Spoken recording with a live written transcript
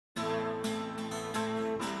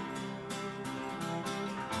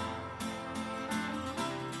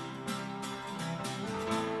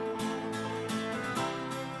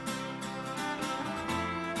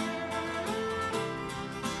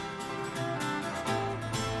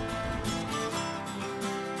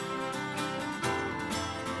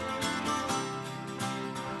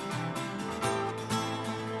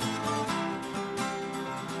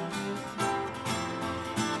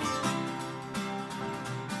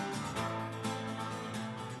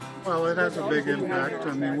Well, it has a big impact.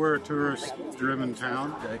 I mean, we're a tourist-driven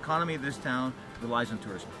town. The economy of this town relies on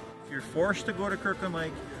tourism. If you're forced to go to Kirkland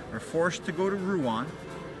Lake or forced to go to Rouen,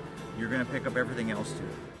 you're going to pick up everything else too.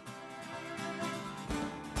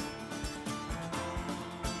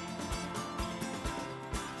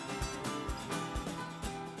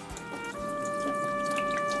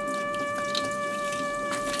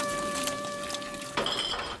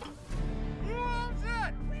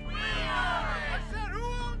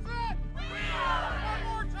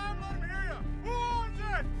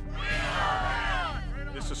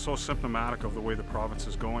 This is so symptomatic of the way the province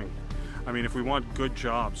is going. I mean, if we want good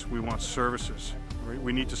jobs, we want services, right?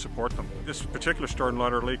 We need to support them. This particular store in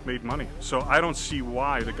Larder Lake made money, so I don't see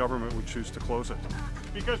why the government would choose to close it.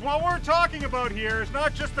 Because what we're talking about here is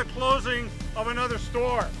not just the closing of another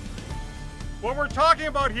store. What we're talking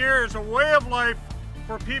about here is a way of life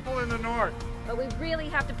for people in the north. But we really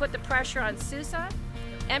have to put the pressure on Sousa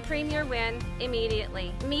and Premier Wynne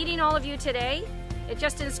immediately. Meeting all of you today, it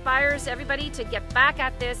just inspires everybody to get back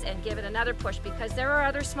at this and give it another push, because there are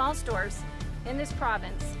other small stores in this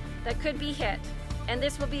province that could be hit, and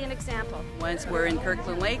this will be an example. Once we're in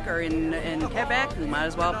Kirkland Lake or in Quebec, we might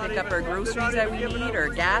as well pick up our groceries that we need or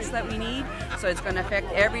gas that we need, so it's going to affect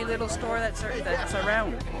every little store that's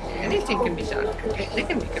around. Anything can be done. They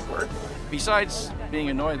can make it work. Besides being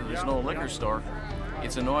annoyed that there's no liquor store,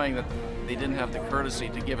 it's annoying that they didn't have the courtesy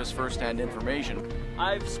to give us first-hand information.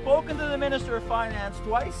 I've spoken to the Minister of Finance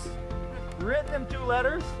twice, written him 2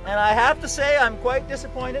 letters, and I have to say I'm quite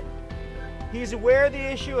disappointed. He's aware of the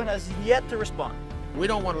issue and has yet to respond. We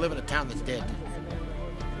don't want to live in a town that's dead.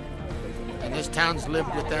 And this town's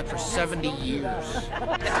lived with that for 70 years.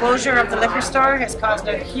 The closure of the liquor store has caused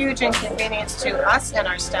a huge inconvenience to us and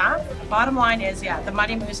our staff. Bottom line is, yeah, the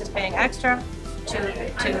Muddy Moose is paying extra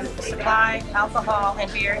to supply alcohol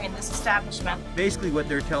and beer in this establishment. Basically what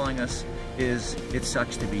they're telling us is it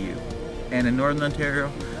sucks to be you. And in Northern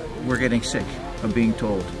Ontario, we're getting sick of being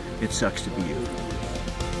told it sucks to be you.